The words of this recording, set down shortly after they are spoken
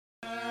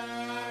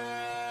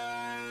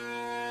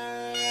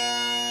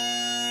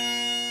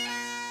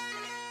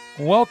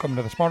Welcome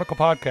to the Smarticle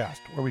Podcast,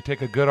 where we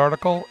take a good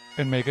article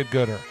and make it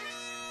gooder.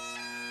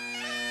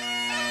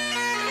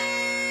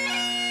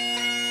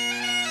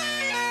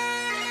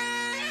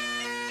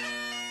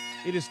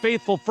 It is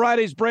Faithful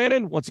Fridays,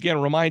 Brandon. Once again,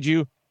 I'll remind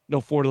you,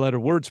 no four-letter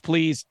words,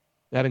 please.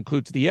 That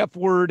includes the F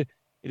word.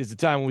 It is the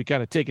time when we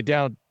kind of take it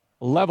down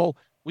a level.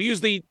 We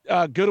usually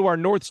go to our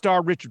North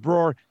Star, Richard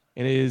Rohr,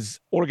 and his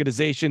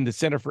organization, the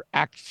Center for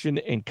Action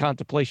and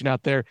Contemplation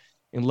out there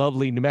in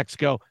lovely New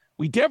Mexico.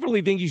 We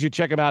definitely think you should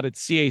check him out at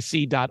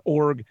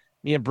cac.org.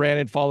 Me and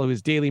Brandon follow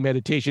his daily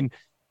meditation.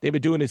 They've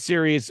been doing a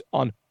series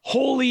on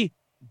holy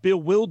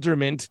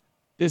bewilderment.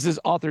 This is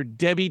author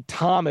Debbie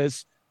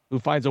Thomas, who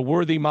finds a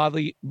worthy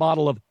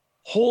model of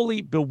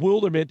holy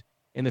bewilderment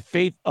in the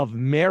faith of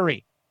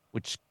Mary,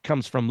 which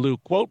comes from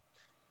Luke. Quote,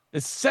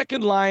 the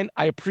second line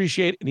I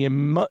appreciate in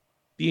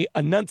the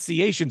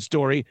Annunciation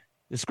story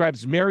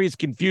describes Mary's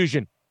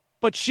confusion,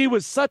 but she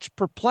was such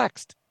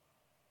perplexed.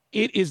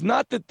 It is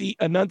not that the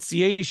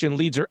Annunciation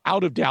leads her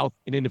out of doubt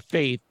and into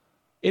faith.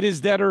 It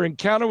is that her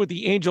encounter with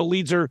the angel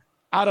leads her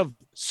out of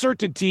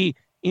certainty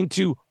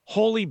into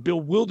holy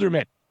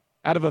bewilderment,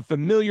 out of a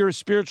familiar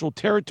spiritual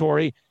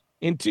territory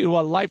into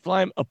a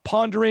lifeline of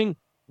pondering,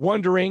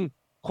 wondering,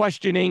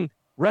 questioning,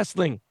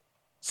 wrestling.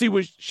 She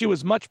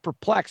was much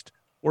perplexed,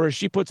 or as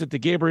she puts it to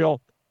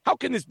Gabriel, how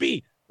can this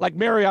be? Like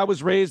Mary, I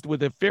was raised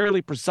with a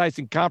fairly precise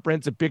and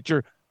comprehensive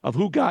picture of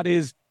who God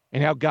is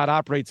and how God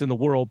operates in the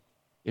world.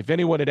 If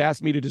anyone had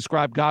asked me to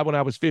describe God when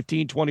I was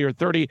 15, 20, or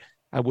 30,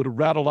 I would have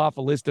rattled off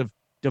a list of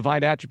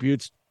divine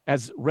attributes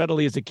as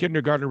readily as a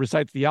kindergartner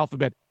recites the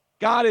alphabet.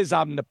 God is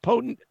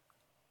omnipotent,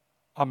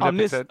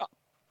 Omnipotent.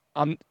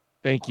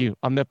 Thank you.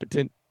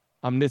 Omnipotent,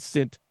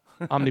 omniscient,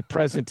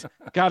 omnipresent.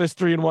 God is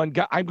 3 in 1.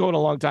 God, I'm going a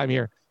long time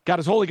here. God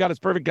is holy. God is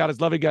perfect. God is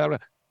loving.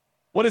 God.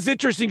 What is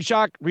interesting,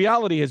 shock,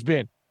 reality has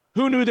been,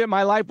 who knew that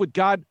my life with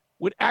God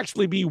would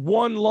actually be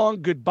one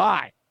long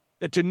goodbye?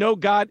 That to know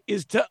God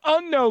is to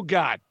unknow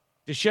God.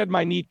 To shed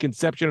my neat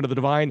conception of the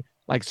divine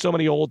like so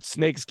many old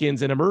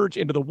snakeskins and emerge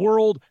into the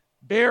world,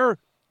 bare,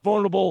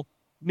 vulnerable,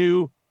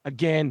 new,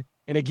 again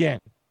and again.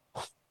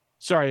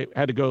 Sorry, I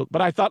had to go,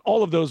 but I thought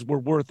all of those were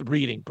worth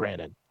reading,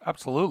 Brandon.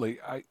 Absolutely.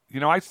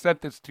 I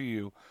sent this to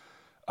you.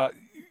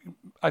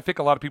 I think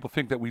a lot of people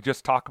think that we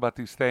just talk about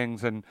these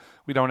things and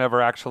we don't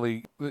ever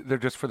actually, they're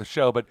just for the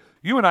show. But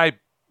you and I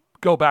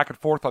go back and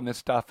forth on this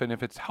stuff, and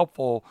if it's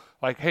helpful,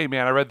 like, hey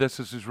man, I read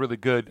this is really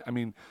good. I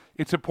mean,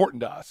 it's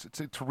important to us.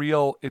 It's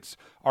real. It's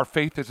our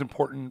faith is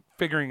important.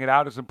 Figuring it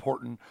out is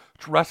important.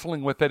 It's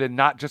wrestling with it and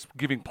not just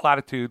giving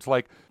platitudes.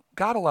 Like,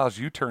 God allows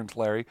U-turns,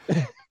 Larry.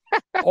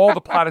 All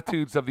the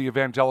platitudes of the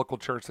evangelical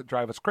church that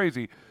drive us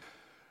crazy.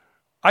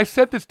 I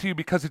sent this to you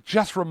because it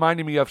just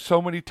reminded me of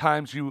so many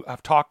times you and I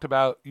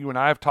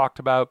have talked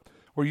about,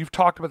 where you've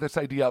talked about this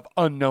idea of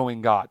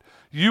unknowing God.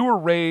 You were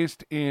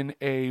raised in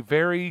a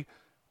very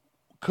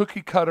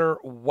cookie-cutter,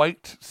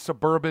 white,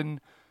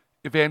 suburban,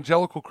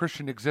 evangelical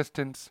Christian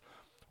existence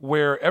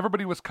where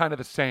everybody was kind of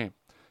the same.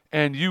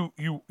 And you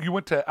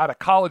went out of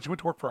college, you went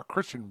to work for a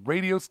Christian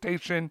radio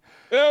station.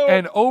 Ew.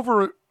 And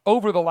over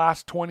the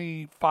last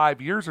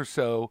 25 years or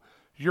so,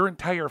 your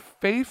entire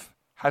faith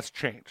has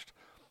changed.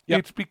 Yep.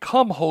 It's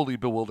become holy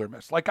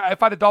bewilderment. Like,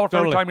 if I had $1 for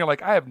every time you're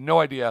like, I have no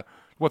idea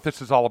what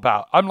this is all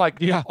about. I'm like,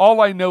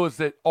 all I know is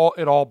that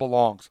it all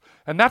belongs.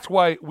 And that's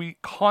why we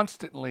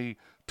constantly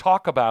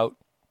talk about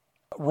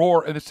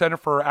Rohr and the Center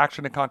for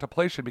Action and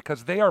Contemplation,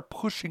 because they are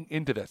pushing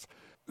into this.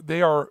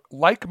 They are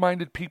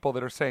like-minded people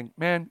that are saying,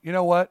 man, you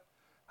know what?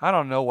 I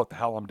don't know what the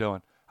hell I'm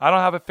doing. I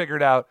don't have it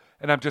figured out,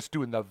 and I'm just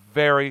doing the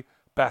very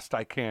best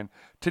I can.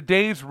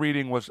 Today's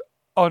reading was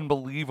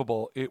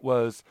unbelievable. It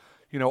was,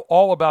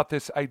 all about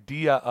this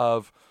idea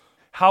of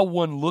how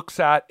one looks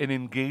at and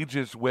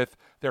engages with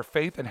their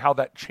faith and how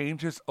that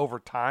changes over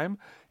time.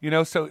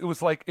 So it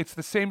was like, it's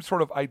the same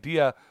sort of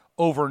idea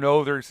over and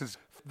over. This is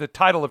the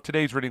title of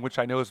today's reading, which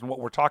I know isn't what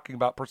we're talking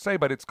about per se,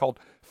 but it's called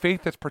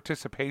Faith as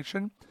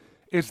Participation,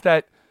 is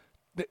that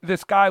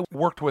this guy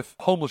worked with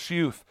homeless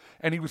youth,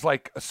 and he was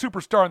like a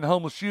superstar in the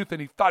homeless youth,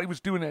 and he thought he was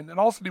doing it. And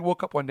all of a sudden he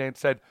woke up one day and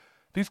said,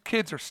 these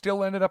kids are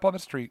still ending up on the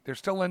street. They're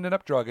still ending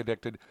up drug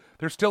addicted.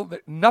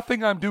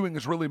 Nothing I'm doing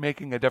is really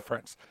making a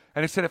difference.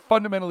 And he said it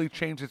fundamentally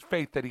changed his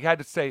faith, that he had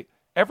to say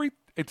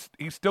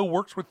he still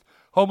works with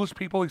homeless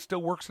people. He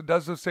still works and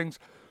does those things.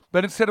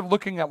 But instead of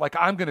looking at like,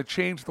 I'm going to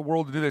change the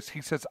world to do this,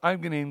 he says,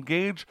 I'm going to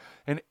engage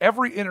in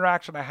every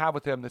interaction I have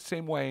with him the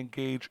same way I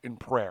engage in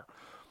prayer.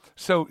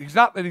 So he's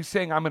not that he's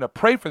saying I'm going to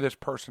pray for this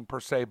person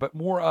per se, but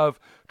more of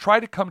try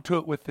to come to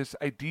it with this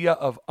idea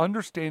of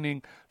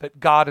understanding that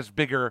God is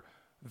bigger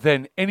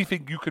than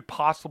anything you could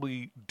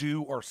possibly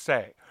do or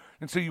say.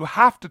 And so you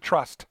have to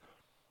trust,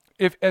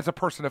 if as a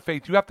person of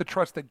faith, you have to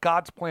trust that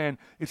God's plan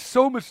is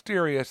so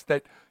mysterious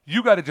that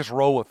you got to just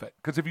roll with it.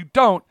 Because if you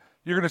don't,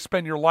 you're going to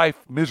spend your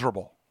life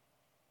miserable.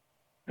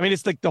 I mean,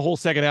 it's like the whole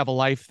second half of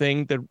life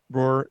thing that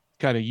Rohr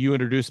you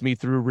introduced me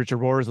through. Richard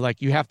Rohr is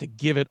like, you have to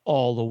give it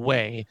all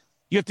away.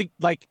 You have to,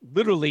 like,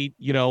 literally,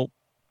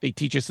 they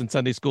teach us in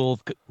Sunday school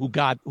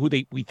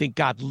we think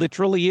God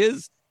literally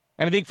is.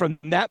 And I think from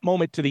that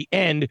moment to the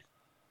end,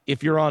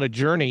 if you're on a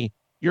journey,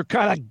 you're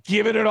kind of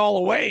giving it all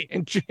away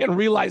and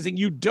realizing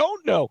you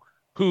don't know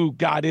who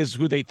God is,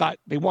 who they thought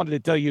they wanted to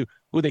tell you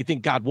who they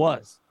think God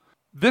was.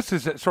 This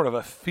is sort of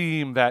a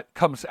theme that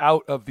comes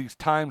out of these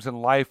times in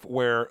life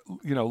where,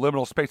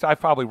 liminal space. I've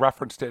probably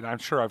referenced it, and I'm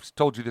sure I've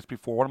told you this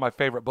before. One of my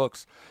favorite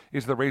books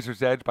is The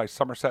Razor's Edge by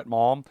Somerset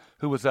Maugham,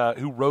 who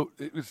wrote,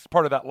 it was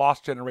part of that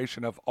lost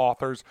generation of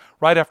authors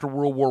right after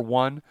World War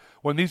I,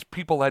 when these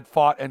people had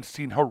fought and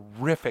seen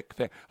horrific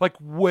things.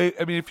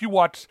 If you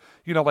watch,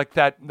 like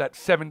that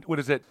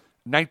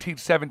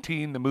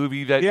 1917, the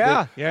movie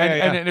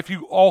and if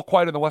you All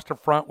Quiet on the Western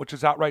Front, which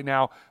is out right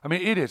now,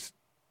 it is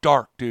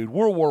dark, dude.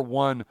 World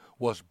War I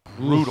was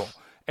brutal,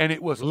 and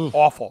it was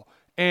awful.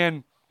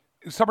 And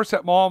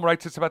Somerset Maugham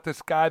writes this about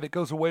this guy that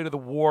goes away to the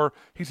war.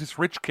 He's this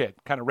rich kid,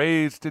 kind of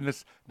raised in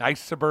this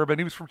nice suburban.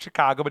 He was from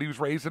Chicago, but he was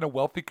raised in a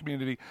wealthy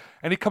community.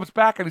 And he comes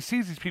back and he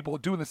sees these people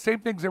doing the same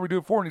things they were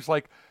doing before, and he's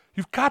like,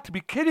 "You've got to be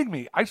kidding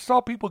me. I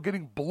saw people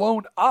getting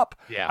blown up.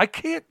 Yeah. I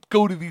can't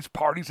go to these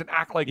parties and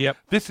act like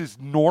this is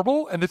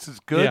normal and this is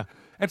good." Yeah.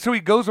 And so he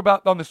goes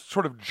about on this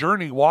sort of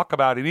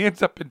walkabout, and he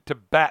ends up in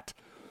Tibet.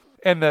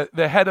 And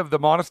the head of the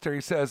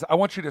monastery says, "I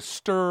want you to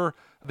stir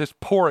this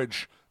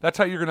porridge. That's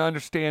how you're going to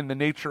understand the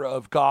nature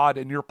of God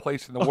and your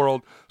place in the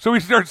world." So he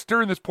starts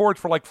stirring this porridge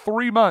for like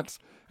 3 months.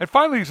 And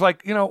finally he's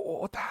like,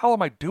 what the hell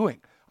am I doing?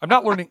 I'm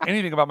not learning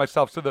anything about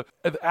myself. So the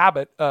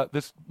abbot,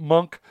 this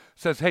monk,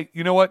 says, "Hey,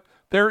 you know what?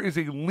 There is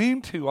a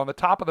lean-to on the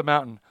top of the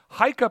mountain.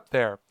 Hike up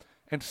there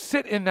and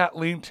sit in that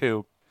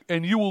lean-to,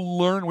 and you will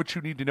learn what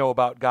you need to know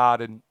about God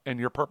and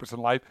your purpose in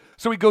life."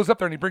 So he goes up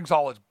there and he brings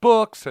all his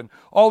books and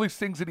all these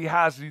things that he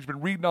has. And he's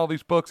been reading all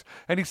these books,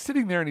 and he's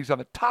sitting there and he's on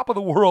the top of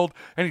the world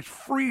and he's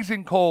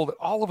freezing cold. And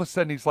all of a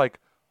sudden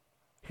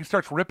he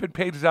starts ripping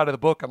pages out of the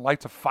book and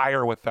lights a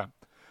fire with them.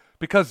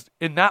 Because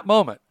in that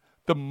moment,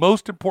 the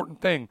most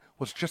important thing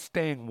was just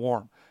staying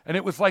warm. And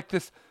it was like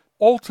this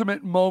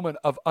ultimate moment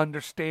of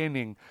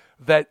understanding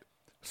that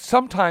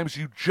sometimes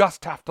you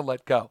just have to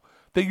let go.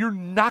 That you're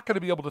not going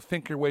to be able to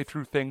think your way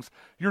through things.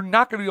 You're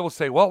not going to be able to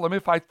say, well,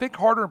 if I think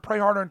harder and pray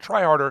harder and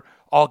try harder,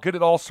 I'll get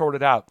it all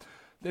sorted out.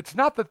 It's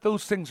not that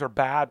those things are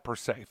bad per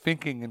se,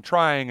 thinking and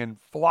trying and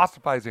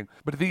philosophizing.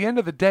 But at the end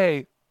of the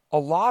day, a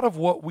lot of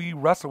what we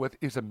wrestle with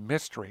is a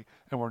mystery,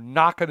 and we're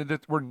not going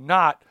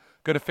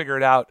to figure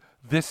it out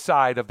this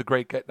side of the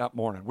great getting up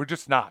morning. We're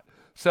just not.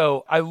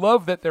 So I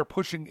love that they're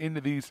pushing into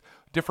these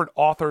different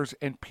authors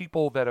and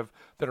people that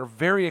are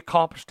very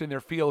accomplished in their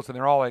fields, and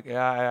they're all like,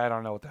 I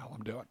don't know what the hell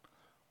I'm doing.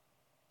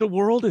 The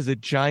world is a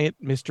giant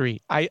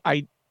mystery.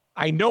 I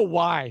know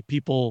why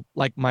people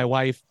like my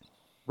wife,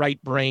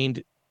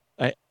 right-brained,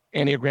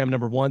 Enneagram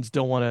number ones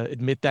don't want to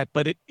admit that,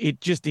 but it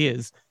just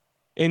is.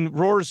 In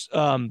Rohr's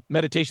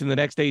meditation the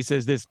next day, he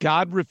says this: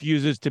 God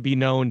refuses to be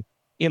known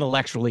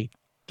intellectually.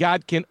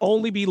 God can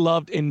only be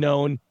loved and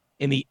known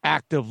in the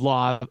act of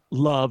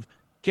love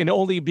can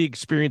only be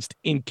experienced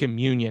in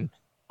communion.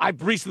 I've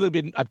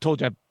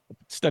told you I'm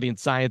studying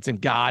science and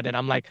God, and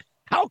I'm like,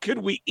 how could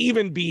we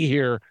even be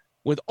here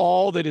with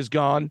all that is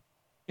gone?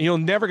 And you're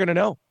never going to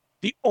know.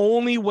 The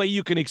only way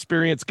you can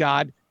experience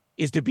God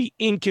is to be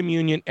in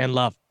communion and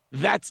love.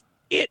 That's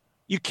it.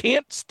 You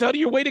can't study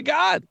your way to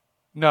God.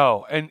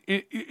 No, and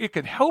it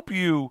can help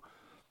you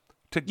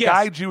to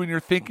guide you in your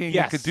thinking.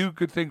 Yes. It could do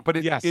good things, but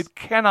it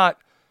cannot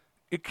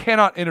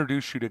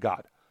introduce you to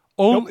God.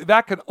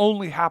 That can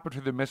only happen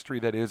through the mystery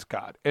that is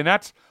God. And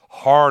that's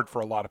hard for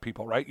a lot of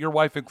people, right? Your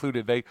wife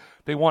included.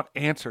 They want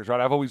answers,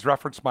 right? I've always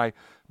referenced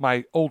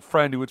my old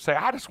friend who would say,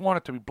 I just want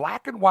it to be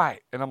black and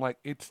white. And I'm like,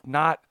 it's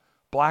not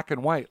black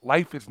and white.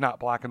 Life is not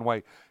black and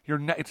white.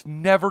 It's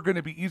never going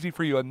to be easy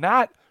for you. And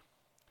that,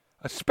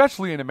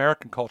 especially in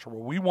American culture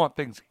where we want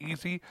things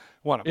easy,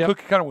 we want a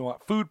cookie cutter, we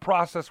want food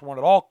processed, we want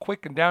it all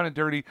quick and down and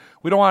dirty.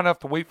 We don't want to have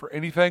to wait for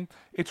anything.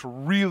 It's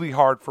really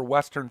hard for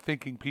Western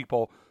thinking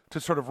people to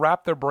sort of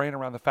wrap their brain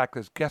around the fact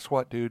that, guess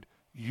what, dude?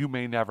 You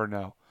may never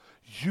know.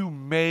 You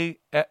may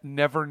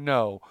never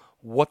know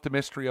what the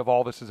mystery of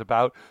all this is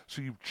about.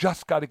 So you've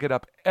just got to get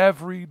up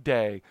every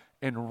day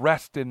and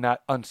rest in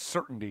that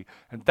uncertainty.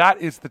 And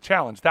that is the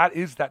challenge. That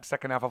is that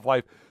second half of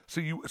life. So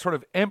you sort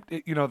of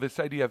empty, this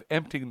idea of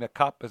emptying the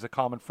cup is a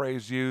common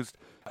phrase used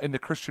in the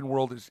Christian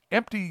world, is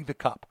empty the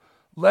cup.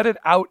 Let it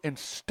out and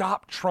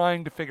stop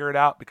trying to figure it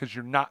out, because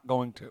you're not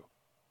going to.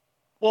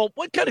 Well,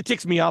 what kind of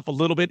ticks me off a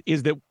little bit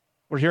is that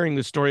we're hearing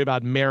this story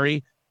about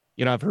Mary.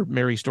 I've heard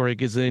Mary's story a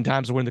gazillion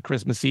times. We're in the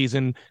Christmas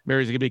season.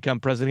 Mary's going to become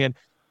president again.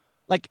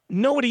 Like,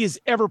 nobody has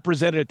ever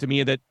presented it to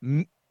me that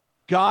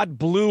God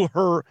blew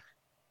her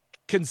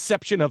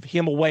conception of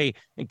him away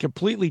and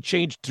completely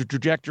changed the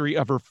trajectory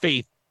of her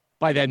faith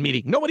by that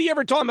meeting. Nobody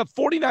ever told him, a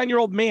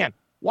 49-year-old man.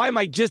 Why am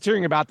I just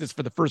hearing about this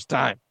for the first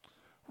time?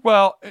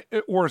 Well,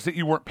 or is it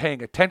you weren't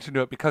paying attention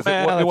to it because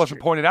it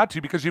wasn't pointed out to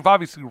you, because you've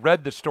obviously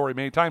read this story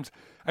many times.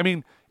 I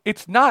mean,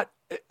 it's not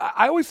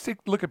I always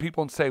look at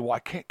people and say, well,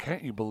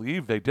 can't you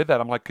believe they did that?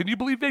 I'm like, can you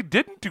believe they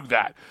didn't do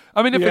that?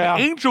 I mean, if an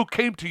angel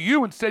came to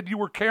you and said you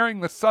were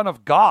carrying the Son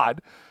of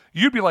God,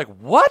 you'd be like,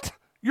 what?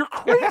 You're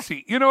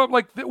crazy. I'm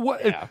like,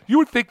 what? Yeah. You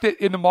would think that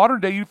in the modern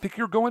day, you'd think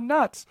you're going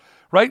nuts,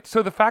 right?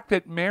 So the fact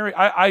that Mary,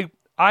 I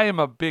am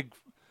a big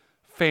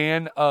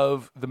fan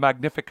of the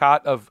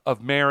Magnificat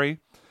of Mary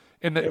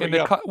in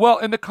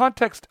the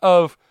context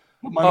of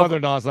my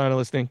mother-in-law's not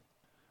listening.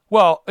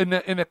 Well, in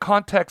the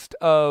context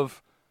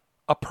of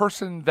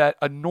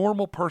a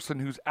normal person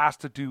who's asked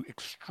to do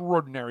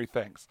extraordinary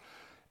things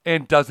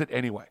and does it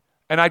anyway.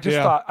 And I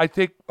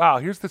think, wow,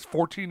 here's this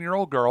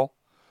 14-year-old girl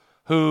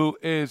who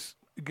is,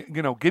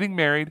 getting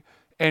married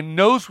and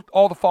knows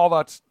all the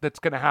fallouts that's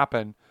going to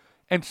happen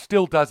and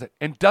still does it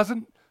and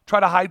doesn't try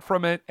to hide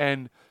from it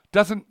and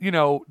doesn't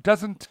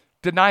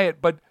deny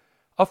it. But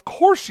of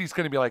course she's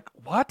going to be like,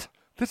 what?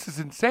 This is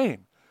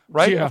insane,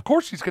 right? Yeah. Of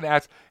course she's going to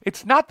ask.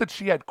 It's not that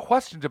she had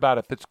questions about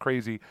it that's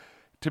crazy.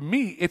 To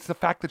me, it's the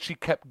fact that she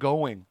kept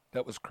going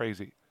that was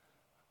crazy.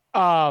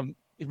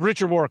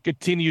 Richard Rohr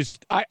continues.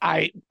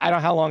 I don't know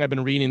how long I've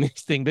been reading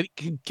this thing, but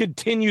it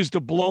continues to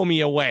blow me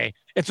away.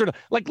 It's sort of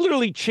like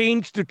literally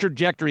changed the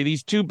trajectory.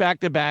 These two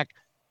back-to-back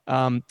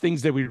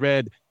things that we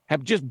read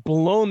have just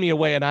blown me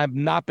away, and I've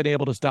not been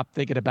able to stop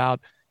thinking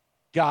about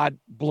God.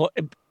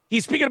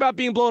 He's speaking about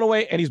being blown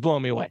away, and he's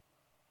blowing me away.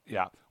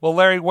 Yeah. Well,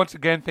 Larry, once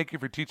again, thank you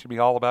for teaching me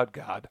all about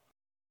God.